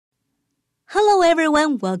Hello,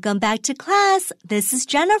 everyone. Welcome back to class. This is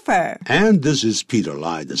Jennifer. And this is Peter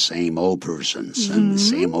Lai, the same old person, the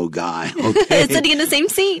same old guy. Okay. Sitting in the same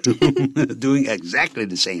seat. Doing exactly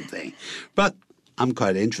the same thing. But I'm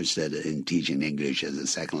quite interested in teaching English as a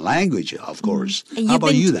second language, of course. How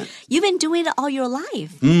about you then? You've been doing it all your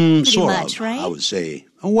life. Pretty sort much, of, right? I would say.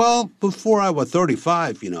 Well, before I was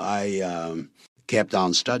 35, I kept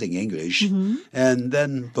on studying English. And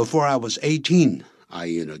then before I was 18,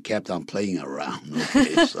 I kept on playing around.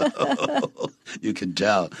 Okay, so you can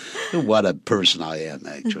tell what a person I am,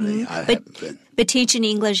 actually. But teaching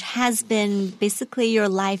English has been basically your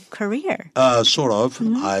life career. Sort of.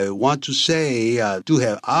 I want to say do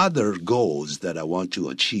have other goals that I want to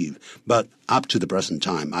achieve. But up to the present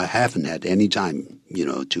time, I haven't had any time,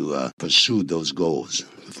 to pursue those goals.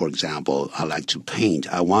 For example, I like to paint.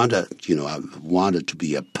 I wanted to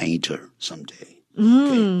be a painter someday.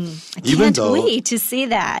 I can't wait to see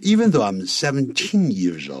that. Even though I'm 17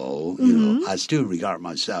 years old, I still regard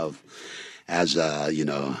myself as a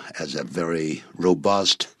very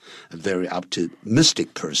robust, a very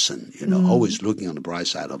optimistic person, always looking on the bright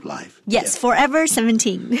side of life. Yes, forever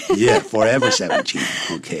 17. Yeah, forever 17.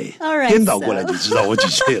 Okay. All right. 颠倒过来就知道我几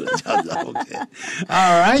岁了，这样子。Okay.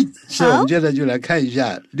 All right. So 我们接着就来看一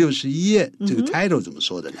下61页这个 title 怎么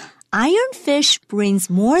说的呢Iron fish brings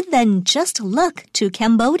more than just luck to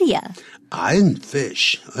Cambodia. Iron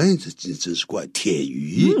fish, 这真是怪铁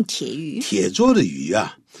鱼，铁鱼，铁做的鱼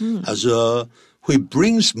啊。他说会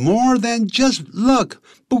brings more than just luck，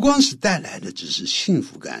 不光是带来的只是幸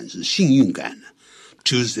福感，是幸运感的。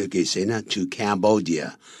To 给谁呢 ？To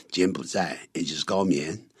Cambodia， 柬埔寨，也就是高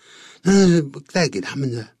棉。带给他们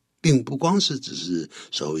的并不光是只是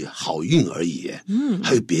所谓好运而已，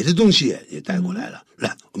还有别的东西也带过来了。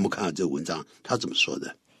来，我们看看这个文章他怎么说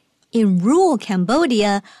的。In rural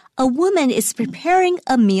Cambodia, a woman is preparing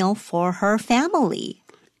a meal for her family.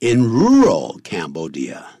 In rural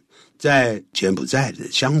Cambodia, 在柬埔寨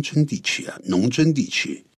的乡村地区农村地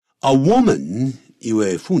区 a woman, 一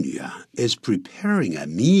位妇女is preparing a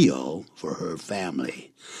meal for her family.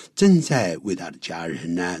 正在为她的家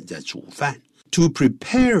人呢在煮饭。To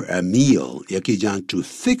prepare a meal, 也可以讲 to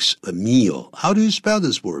fix a meal. How do you spell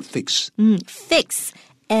this word, fix? Fix,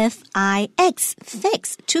 F-I-X,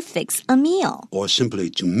 fix, to fix a meal. Or simply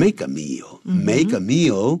to make a meal. Make a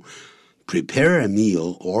meal, prepare a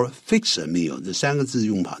meal, or fix a meal. 这三个字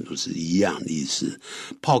用法都是一样的意思。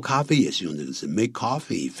泡咖啡也是用这个字 make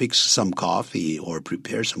coffee, fix some coffee, or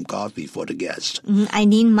prepare some coffee for the guest. I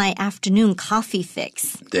need my afternoon coffee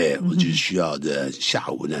fix. 对，我就需要的下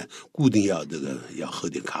午呢，固定要喝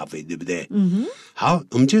点咖啡，对不对？好，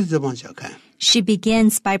我们接着再往下看。She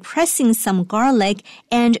begins by pressing some garlic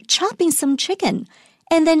and chopping some chicken,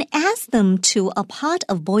 and then adds them to a pot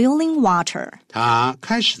of boiling water. 她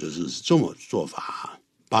开始的时候是这么做法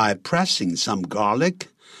by pressing some garlic,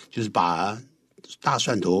 就是把大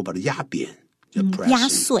蒜头把它压扁，叫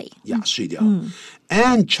pressing, 压碎掉。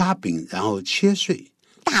And chopping, 然后切碎。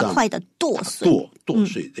大块的剁碎。剁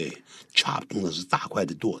碎，对。Chop 用的是大块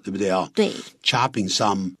的剁，对不对啊？对。Chopping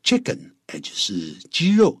some chicken, 就是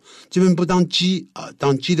鸡肉。这边不当鸡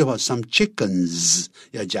当鸡的话 some chickens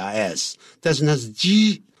要加 s， 但是那是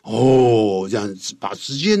鸡。这样把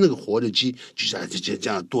直接那个活的鸡就这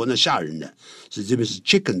样剁，那吓人的。所以这边是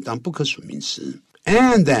chicken 当不可数名词。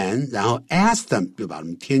And then 然后 add them 就把它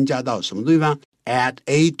们添加到什么地方 ？Add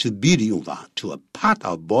A to B 的用法 to a pot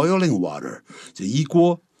of boiling water， 这一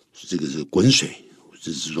锅这个是滚水。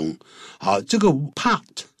这之中，好，这个 pot，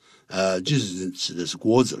 就是指的是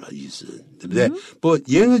锅子了，意思，对不对？不过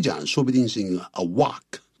严格讲，说不定是一个 a wok，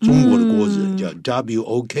 中国的锅子叫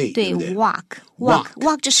WOK， 对不对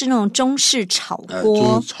 ？wok 就是那种中式炒锅，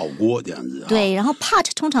中式炒锅这样子。对，然后 pot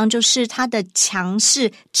通常就是它的墙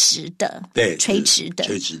是直的，对，垂直的。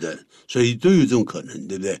所以都有这种可能，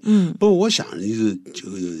对不对？不过我想就是这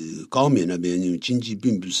个高棉那边因为经济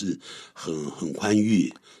并不是很宽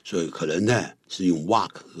裕，所以可能呢是用 wok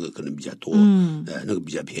可能比较多，那个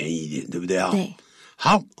比较便宜一点，对不对啊？对。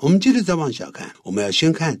好，我们接着再往下看，我们要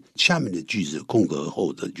先看下面的句子，空格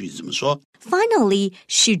后的句子怎么说。Finally,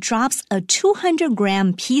 she drops a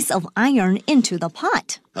 200-gram piece of iron into the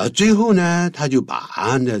pot. 最后呢，他就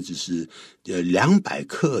把呢就是200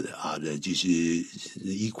克的就是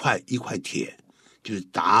一块铁，就是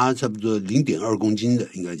达差不多 0.2 公斤的，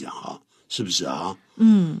应该讲是不是啊？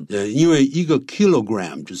因为一个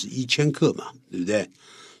kilogram 就是1000克嘛，对不对？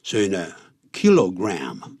所以呢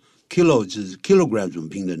kilogram。Kilo 就是 kilogram 怎么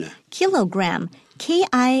拼的呢？ Kilogram,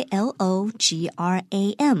 K-I-L-O-G-R-A-M,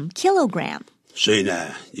 kilogram. 所以呢，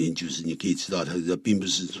就是你可以知道，它这并不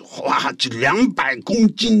是哇，就200公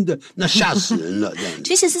斤的，那吓死人了这样子。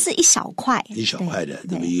其实这是一小块的，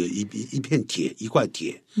那么一片铁，一块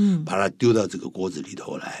铁，把它丢到这个锅子里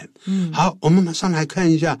头来。好，我们马上来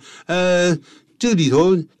看一下，这个里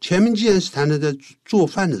头前面既然是谈的在做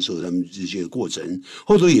饭的时候，他们这些过程，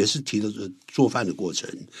后头也是提到做饭的过程，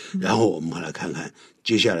然后我们来看看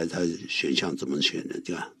接下来它选项怎么选的，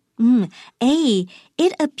对吧？A.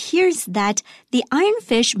 It appears that the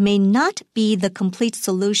ironfish may not be the complete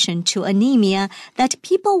solution to anemia that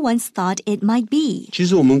people once thought it might be. 其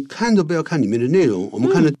实我们看都不要看里面的内容，我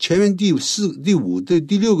们看的前面第4、第5、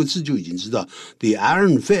第6个字就已经知道 the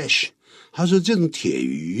ironfish。他说这种铁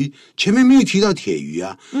鱼前面没有提到铁鱼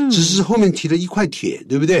啊，只是后面提了一块铁，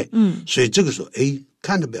对不对？所以这个时候 A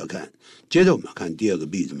看都不要看。接着我们要看第二个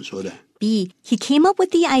B 怎么说的。B. He came up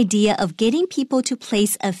with the idea of getting people to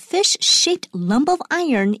place a fish-shaped lump of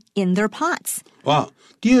iron in their pots. 哇，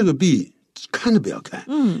第二个 B 看都不要看，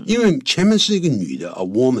因为前面是一个女的 a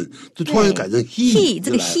woman， 就突然改成 he，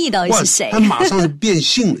 这个 he 到底是谁？他马上就变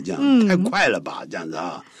性了，这样太快了吧，这样子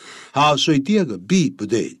啊。好，所以第二个 B 不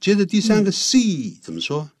对，接着第三个 C 怎么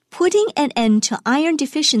说？Putting an end to iron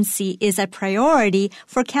deficiency is a priority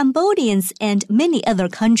for Cambodians and many other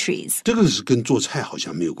countries. 这个是跟做菜好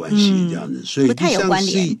像没有关系，这样子，所以第三个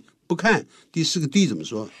C 不看，第四个 D 怎么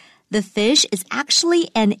说？The fish is actually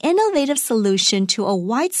an innovative solution to a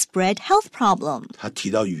widespread health problem. 他提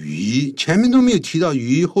到鱼，前面都没有提到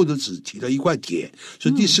鱼，或者只提到一块铁，所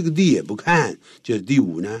以第四个 D 也不看。接着第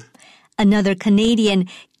5呢？Another Canadian,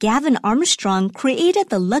 Gavin Armstrong, created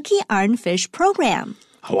the Lucky Ironfish program.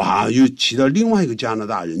 哇，又提到另外一个加拿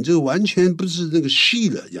大人，这个完全不是那个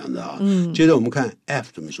she 了，这样的啊。接着我们看 F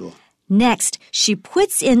怎么说。Next, she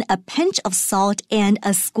puts in a pinch of salt and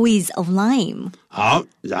a squeeze of lime. 好，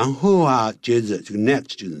然后啊，接着这个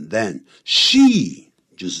next 就是 then she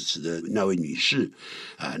就是指的那位女士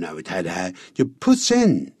那位太太就 puts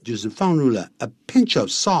in 就是放入了 a pinch of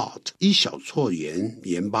salt 一小撮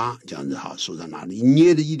盐巴这样子好，手上拿了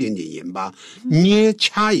捏的一点点盐巴，捏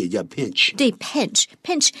掐也叫 pinch。对 pinch，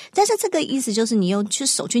 但是这个意思就是你用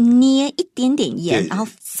手去捏一点点盐，然后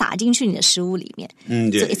撒进去你的食物里面。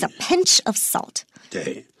对 So it's a pinch of salt。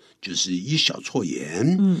对。就是一小撮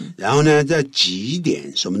盐，然后呢再挤一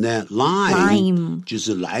点什么呢 ？lime 就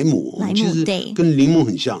是莱姆，其实跟柠檬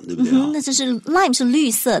很像，对不对？那就是 lime 是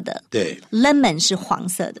绿色的，对 ，lemon 是黄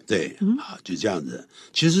色的，对，就这样子，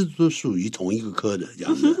其实都属于同一个科的这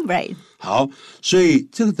样子。Right。好，所以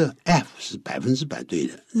这个的 F 是100%对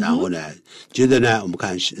的。然后呢，接着呢，我们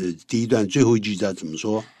看第一段最后一句它怎么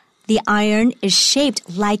说。The iron is shaped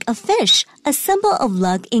like a fish, a symbol of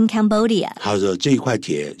luck in Cambodia. 他说这一块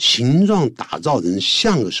铁形状打造成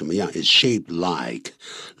像个什么样 ？Is shaped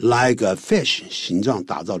like a fish， 形状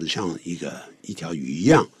打造的像一条鱼一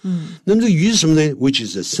样。那么这鱼是什么呢 ？Which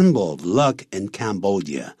is a symbol of luck in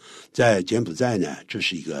Cambodia。在柬埔寨呢，这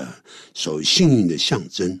是一个幸运的象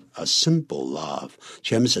征 ，a symbol of。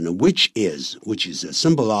前面是呢 which is a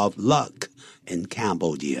symbol of luck in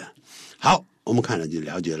Cambodia。好。我们看了就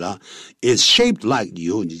了解了 It's shaped like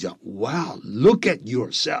以后你就叫 Wow, look at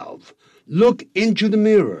yourself. Look into the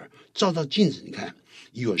mirror. 照到镜子你看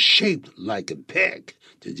You're shaped like a pig.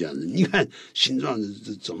 就这样子，你看形状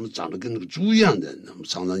怎么长得跟那个猪一样的。那么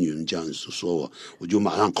常常有人这样说我就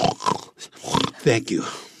马上 Thank you。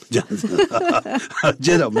这样子，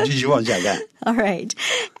接着我们继续往下看。All right.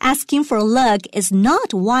 Asking for luck is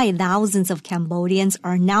not why thousands of Cambodians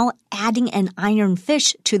are now adding an iron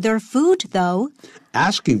fish to their food, though.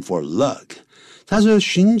 Asking for luck. 他说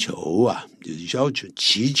寻求就是要求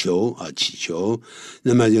祈求，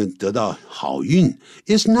那么就得到好运。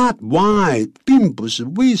It's not why， 并不是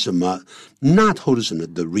为什么 ，not 后的什么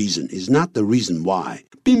the reason is not the reason why，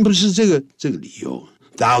 并不是这个理由。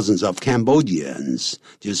Thousands of Cambodians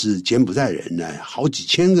就是柬埔寨人呢，好几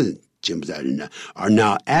千个柬埔寨人呢 are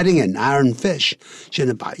now adding an iron fish， 现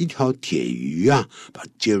在把一条铁鱼把它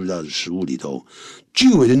接入到食物里头。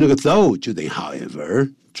句尾的那个 though 就等于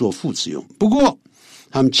however 做副词用。不过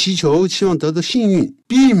他们希望得到幸运，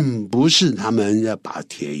并不是他们要把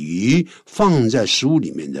铁鱼放在食物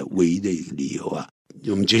里面的唯一的一个理由啊。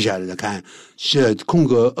我们接下来再看是空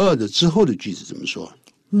格2的之后的句子怎么说。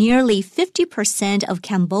Nearly 50% of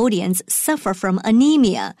Cambodians suffer from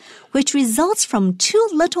anemia, which results from too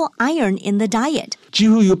little iron in the diet. 几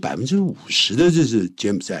乎有50%的这是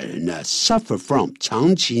柬埔寨人呢 suffer from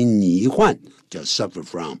长期罹患叫 suffer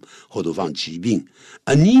from 后头放疾病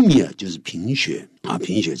anemia 就是贫血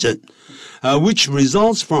症which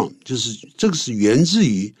results from 就是这个是源自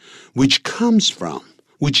于 which comes from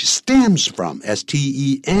which stems from,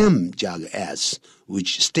 S-T-E-M 加个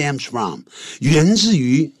S，which stems from 源自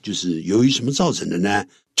于就是由于什么造成的呢？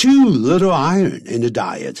 Too little iron in the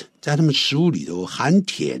diet， 在他们食物里头含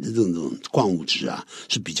铁的这种矿物质啊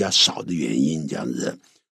是比较少的原因，这样子。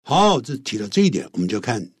好，这提到这一点，我们就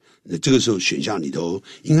看这个时候选项里头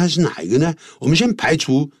应该是哪一个呢？我们先排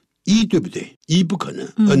除一，对不对？一不可能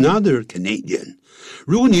，another Canadian。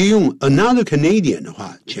如果你用 another Canadian 的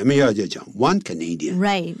话，前面要再讲 one Canadian。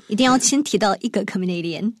 Right， 一定要先提到一个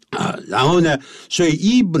Canadian。然后呢，所以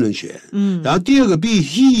一不能选。然后第二个 B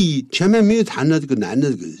he 前面没有谈到这个男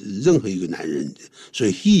的这个任何一个男人，所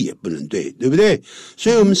以 he 也不能对，对不对？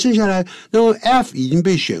所以我们剩下来，那么 F 已经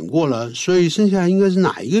被选过了，所以剩下来应该是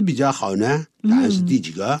哪一个比较好呢？答案是第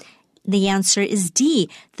几个The answer is D.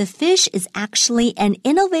 The fish is actually an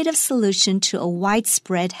innovative solution to a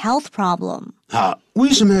widespread health problem. 好，为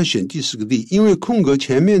什么要选第四个 D？ 因为空格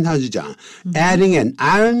前面它是讲 adding an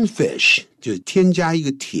iron fish， 就是添加一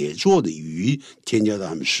个铁做的鱼，添加到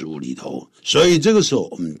他们食物里头。所以这个时候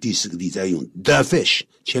我们第四个 D 再用 the fish，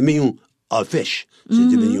 前面用 a fish， 所以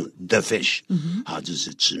这边用 the fish。好，这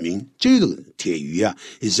是指明这个铁鱼啊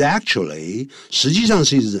is actually 实际上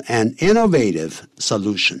是 an innovative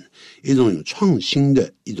solution， 一种有创新的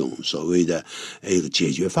一种所谓的一个解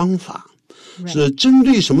决方法。是针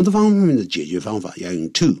对什么的方面的解决方法要用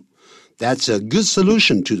to。 That's a good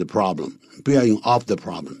solution to the problem， 不要用 of the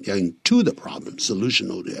problem， 要用 to the problem， solution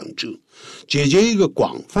都要用 to。 解决一个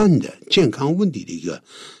广泛的健康问题的一个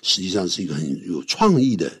实际上是一个很有创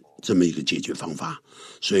意的这么一个解决方法，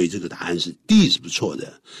所以这个答案是 D 是不错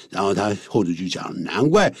的。然后他后头就讲，难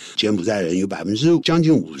怪柬埔寨人有将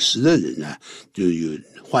近50%的人呢，就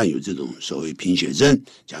患有这种所谓贫血症，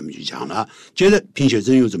下面就讲了。接着贫血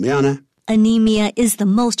症又怎么样呢？Anemia is the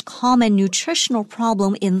most common nutritional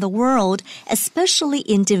problem in the world, especially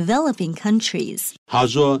in developing countries. 他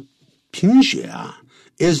说贫血啊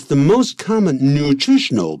is the most common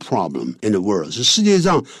nutritional problem in the world， 是世界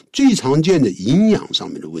上最常见的营养上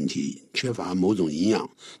面的问题，缺乏某种营养，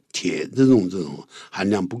铁这种含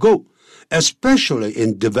量不够， especially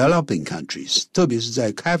in developing countries， 特别是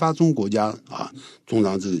在开发中国家啊，通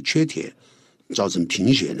常这个缺铁造成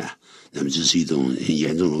贫血呢，那么这是一种很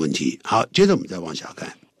严重的问题。好，接着我们再往下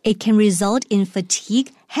看。 It can result in fatigue,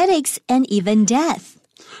 headaches, and even death.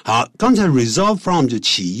 好，刚才 result from 就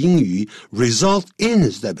起因于 result in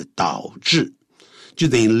是代表导致，就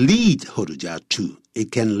等于 lead 后头加 to。 It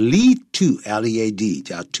can lead to L-E-A-D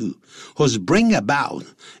加 to， 或是 bring about，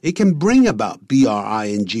 It can bring about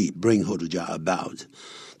B-R-I-N-G bring 后头加 about，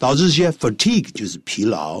 导致一些 fatigue 就是疲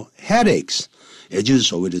劳， headaches也就是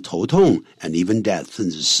所谓的头痛 and even death 甚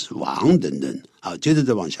至死亡等等。好，接着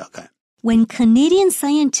再往下看。When Canadian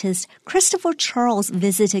scientist Christopher Charles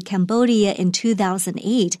visited Cambodia in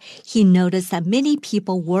 2008, he noticed that many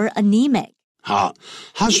people were anemic. 好，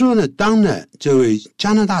他说呢，当呢这位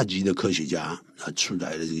加拿大籍的科学家出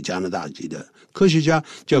来的这个加拿大籍的科学家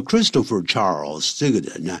叫 Christopher Charles， 这个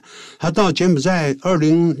人呢，他到柬埔寨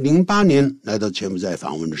2008年来到柬埔寨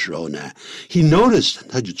访问的时候呢 he noticed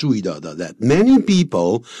他就注意到 that many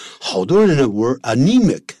people 好多人呢 were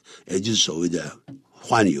anemic， 也就是所谓的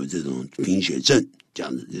患有这种贫血症，这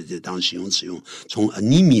样子这当形容词用从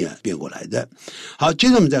anemia 变过来的。好，接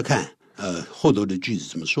着我们再看后头的句子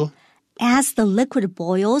怎么说。As the liquid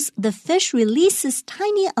boils, the fish releases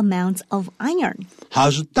tiny amounts of iron.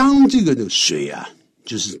 好，是当这个水啊，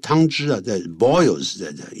就是汤汁啊，在 boils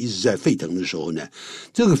在一直在沸腾的时候呢，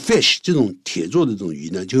这个 fish 这种铁做的这种鱼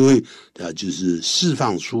呢，就会就是释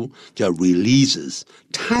放出叫 releases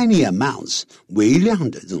tiny amounts 微量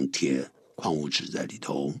的这种铁矿物质在里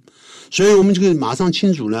头。所以我们这个马上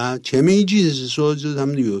清楚了，前面一句是说，就是他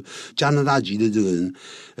们有加拿大籍的这个人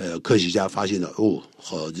科学家发现了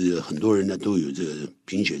这个很多人呢都有这个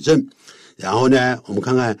贫血症。然后呢，我们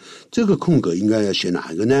看看这个空格应该要选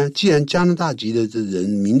哪一个呢？既然加拿大籍的这人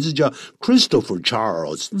名字叫 Christopher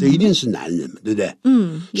Charles， 这一定是男人嘛，对不对？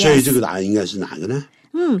所以这个答案应该是哪个呢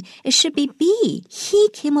？It should be B. He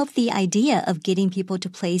came up with the idea of getting people to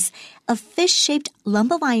place a fish-shaped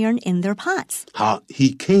lump of iron in their pots. 好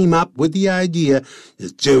 ，He came up with the idea，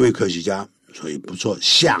 这位科学家，所以不错，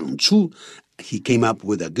想出 He came up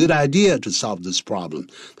with a good idea to solve this problem。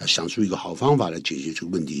他想出一个好方法来解决这个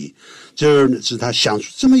问题，这是他想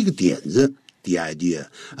出这么一个点子。The idea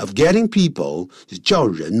of getting people 就叫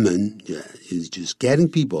人们，就是 getting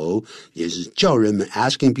people 也是叫人们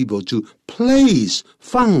asking people to place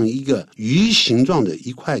放一个鱼形状的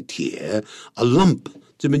一块铁 a lump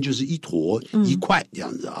这边就是一坨一块这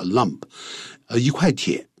样子啊 lump 一块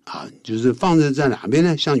铁啊，就是放在哪边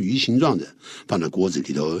呢？像鱼形状的放在锅子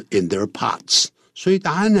里头 in their pots 所以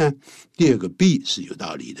答案呢，第二个 B 是有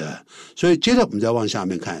道理的。所以接着我们再往下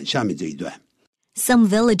面看下面这一段。Some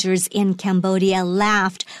villagers in Cambodia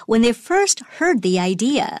laughed when they first heard the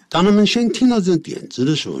idea. 当他们先听到这个点子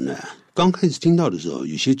的时候呢，刚开始听到的时候，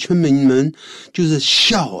有些村民们就是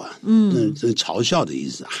笑啊，这嘲笑的意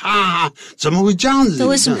思，哈哈，怎么会这样子？这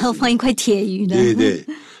为什么要放一块铁鱼呢？对对，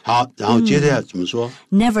好，然后接着怎么说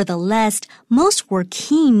？Nevertheless, most were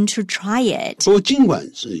keen to try it. 不过尽管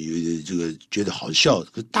是有这个觉得好笑，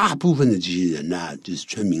可大部分的这些人呢，就是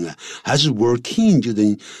村民啊，还是 were keen 就等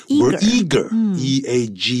于 were eager,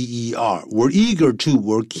 were eager to,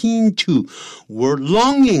 were keen to, were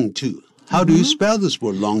longing to.How do you spell this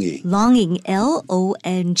word longing? Longing, L-O-N-G-I-N-G,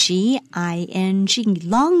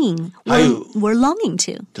 longing. We're longing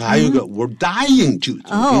to. 还有一个 we're dying to,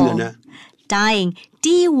 怎么拼的呢？ Dying,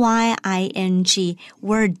 D-Y-I-N-G,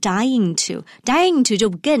 we're dying to. Dying to 就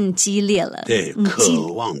更激烈了。对，渴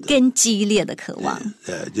望的。更激烈的渴望。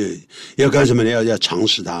对，要干什么呢？要尝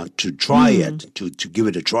试它 to try it, to give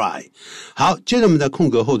it a try. 好，接着我们在空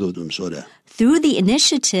格后头怎么说的？Through the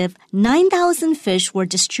initiative, 9,000 fish were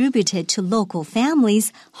distributed to local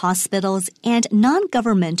families, hospitals, and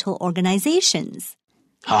non-governmental organizations.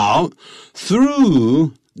 好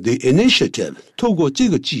 ，through the initiative, 透过这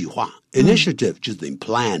个计划 ，initiative 就是等于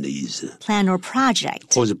plan 的意思 ，plan or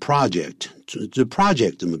project， 或者 project， 这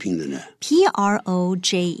project 怎么拼的呢 ？P-R-O-J-E-C-T,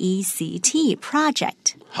 project。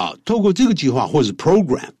好，透过这个计划或者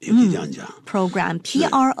program 也可以这样讲。program,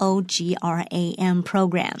 P-R-O-G-R-A-M,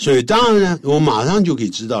 program。所以当然呢，我马上就可以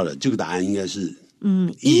知道了，这个答案应该是。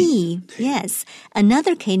E, yes.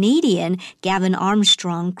 Another Canadian, Gavin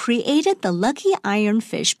Armstrong, created the Lucky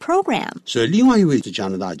Ironfish program. 所以另外一位是加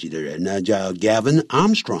拿大籍的人呢，叫 Gavin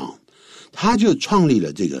Armstrong， 他就创立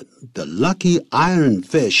了这个 The Lucky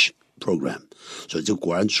Ironfish program。所以这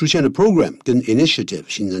果然出现了 program 跟 initiative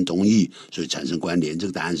形成同义，所以产生关联。这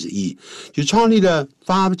个答案是 E， 就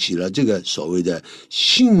发起了这个所谓的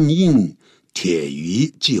幸运铁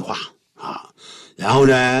鱼计划啊。然后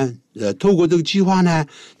呢，透过这个计划呢，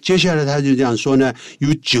接下来他就这样说呢，有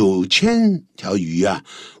9000条鱼啊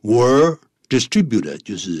were distributed，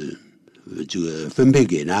 就是这个分配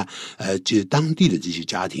给呢这当地的这些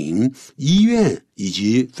家庭、医院以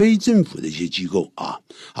及非政府的一些机构啊。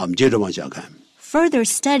好，我们接着往下看。Further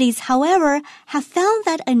studies, however, have found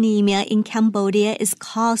that anemia in Cambodia is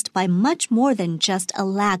caused by much more than just a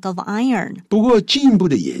lack of iron. 不过进一步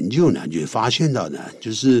的研究呢，就发现到呢，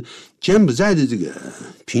就是柬埔寨的这个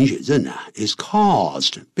贫血症啊 is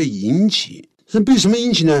caused 被引起，是被什么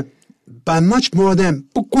引起呢 ？By much more than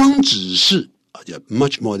不光只是叫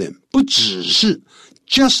much more than 不只是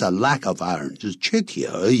just a lack of iron 就是缺铁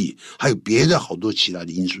而已，还有别的好多其他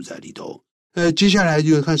的因素在里头。接下来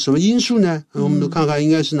就看什么因素呢？我们都看看应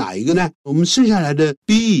该是哪一个呢？我们剩下来的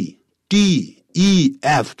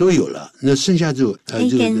B、D、E、F 都有了，那剩下就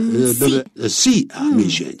C 啊没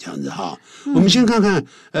选这样子哈。我们先看看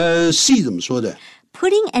C 怎么说的。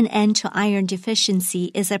Putting an end to iron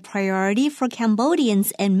deficiency is a priority for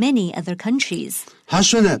Cambodians and many other countries. 他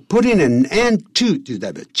说呢 ，putting an end to 就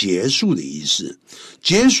代表结束的意思，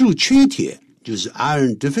结束缺铁。就是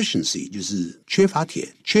iron deficiency， 就是缺乏铁、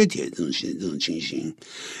缺铁这种情形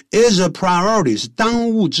 ，is a priority 是当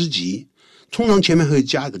务之急，通常前面会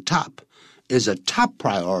加一个 top，is a top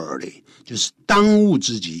priority 就是当务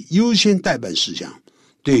之急、优先待办事项，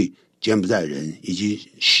对柬埔寨人以及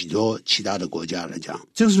许多其他的国家来讲，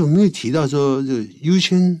这个是我们会提到说这个优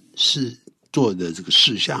先是做的这个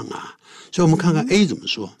事项啊，所以我们看看 A 怎么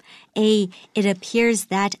说。A, it appears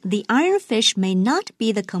that the ironfish may not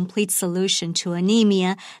be the complete solution to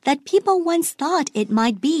anemia that people once thought it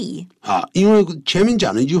might be. 好，因为前面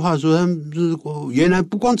讲了一句话说，原来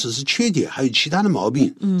不光只是缺铁，还有其他的毛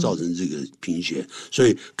病造成这个贫血，所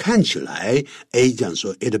以看起来 A 这样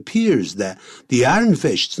说 ，it appears that the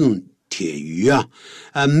ironfish 这种铁鱼啊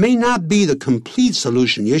，may not be the complete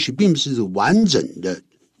solution， 也许并不是完整的。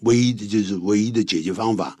唯一的解决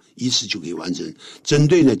方法，一次就可以完成。针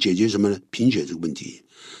对呢解决什么呢？贫血这个问题。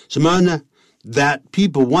什么呢 ？That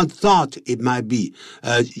people once thought it might be，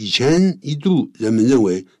 以前一度人们认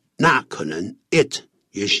为那可能 it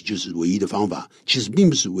也许就是唯一的方法，其实并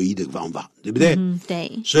不是唯一的方法，对不对？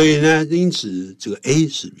对。所以呢，因此这个 A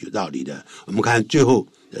是有道理的。我们看最后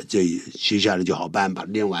这接下来就好办，把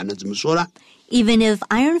它练完了，怎么说呢？Even if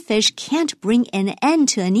ironfish can't bring an end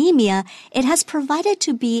to anemia, it has provided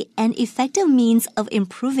to be an effective means of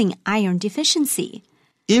improving iron deficiency.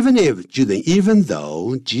 Even if 就等于 even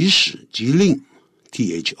though 即使即令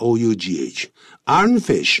T-H-O-U-G-H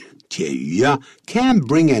ironfish 铁鱼啊 can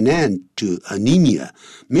bring an end to anemia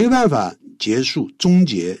没有办法结束终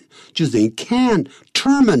结，就等于 can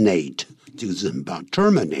terminate 这个字很棒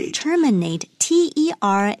terminate Terminate,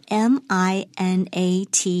 T-E-R-M-I-N-A-T-E,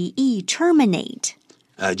 terminate.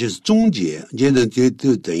 就是终结，接着就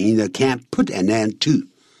等于呢 can't put an end to，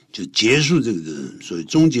 就结束这个，所以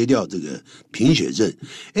终结掉这个贫血症。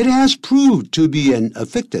It has proved to be an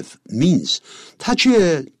effective means， 它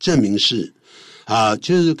却证明是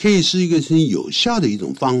就是可以是一个很有效的一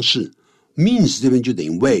种方式。means 这边就等于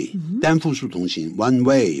way， 单复数同形 ，one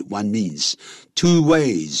way one means， two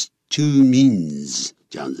ways two means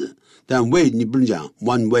这样子。但 way 你不能讲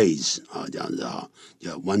one ways 这样子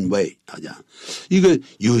叫 one way 这样一个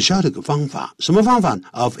有效的一个方法。什么方法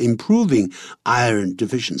 ？Of improving iron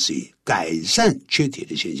deficiency， 改善缺铁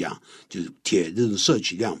的现象，就是铁这种摄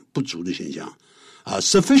取量不足的现象。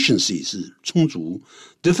sufficiency 是充足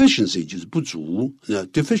 ，deficiency 就是不足。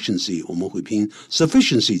deficiency 我们会拼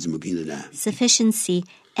sufficiency 怎么拼的呢 Sufficiency,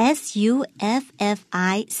 S-U-F-F-I-C-I-E-N-C-Y,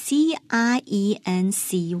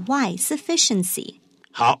 sufficiency.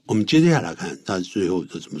 好，我们接着下来看，它最后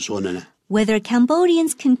都怎么说的呢 Whether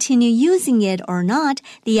Cambodians continue using it or not,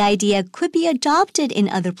 the idea could be adopted in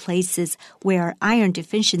other places where iron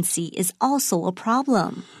deficiency is also a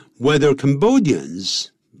problem. Whether Cambodians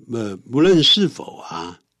不论是否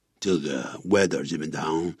这个 whether 这边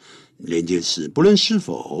当连接词，不论是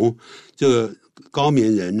否这个高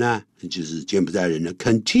棉人呢，就是柬埔寨人呢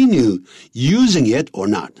continue using it or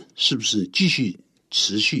not， 是不是继续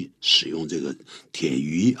持续使用这个铁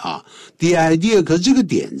鱼The idea 可是这个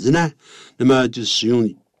点子呢，那么就使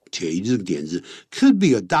用铁鱼这个点子 could be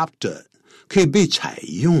adopted 可以被采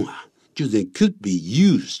用就是 could be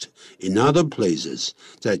used in other places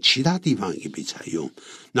在其他地方也可以被采用。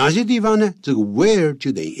哪些地方呢？这个 where 就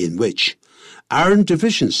等于 in which iron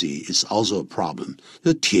deficiency is also a problem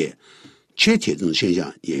就缺铁这种现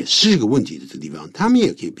象也是个问题的这个地方，他们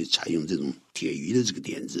也可以被采用这种铁鱼的这个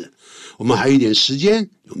点子。我们还有一点时间，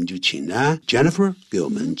我们就请Jennifer 给我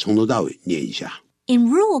们从头到尾念一下。In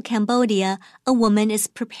rural Cambodia, a woman is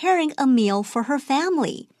preparing a meal for her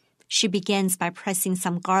family. She begins by pressing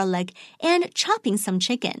some garlic and chopping some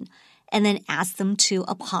chicken, and then adds them to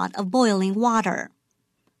a pot of boiling water.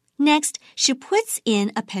 Next, she puts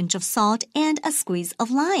in a pinch of salt and a squeeze of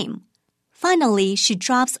lime. Finally, she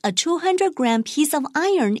drops a 200-gram piece of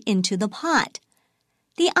iron into the pot.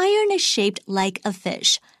 The iron is shaped like a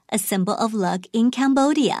fish, a symbol of luck in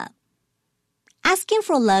Cambodia. Asking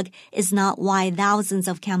for luck is not why thousands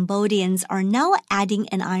of Cambodians are now adding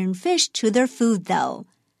an iron fish to their food, though.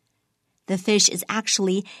 The fish is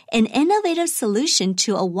actually an innovative solution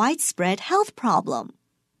to a widespread health problem.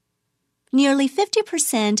 Nearly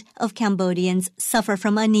 50% of Cambodians suffer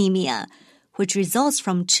from anemia, which results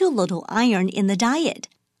from too little iron in the diet.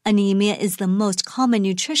 Anemia is the most common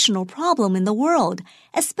nutritional problem in the world,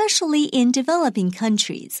 especially in developing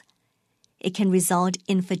countries. It can result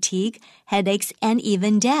in fatigue, headaches, and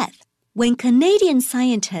even death. When Canadian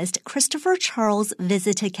scientist Christopher Charles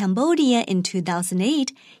visited Cambodia in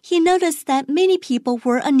 2008, he noticed that many people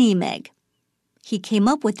were anemic. He came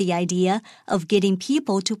up with the idea of getting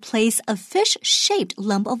people to place a fish-shaped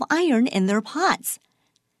lump of iron in their pots.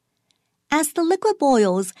 As the liquid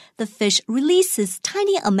boils, the fish releases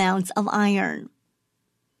tiny amounts of iron.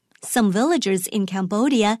 Some villagers in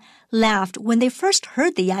Cambodia laughed when they first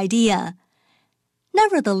heard the idea.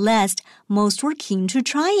 Nevertheless, most were keen to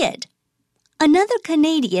try it. Another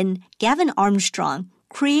Canadian, Gavin Armstrong,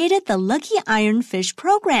 created the Lucky Iron Fish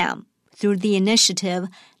program. Through the initiative,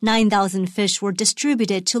 9,000 fish were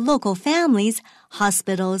distributed to local families,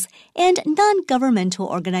 hospitals, and non-governmental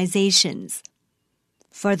organizations.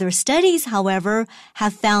 Further studies, however,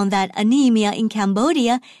 have found that anemia in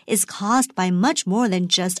Cambodia is caused by much more than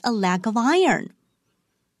just a lack of iron.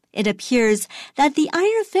 It appears that the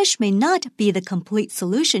iron fish may not be the complete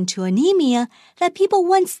solution to anemia that people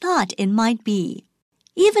once thought it might be.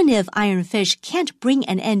 Even if iron fish can't bring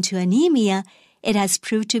an end to anemia, it has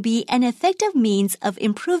proved to be an effective means of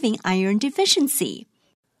improving iron deficiency.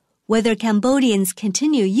 Whether Cambodians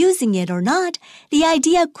continue using it or not, the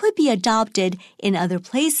idea could be adopted in other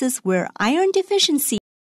places where iron deficiency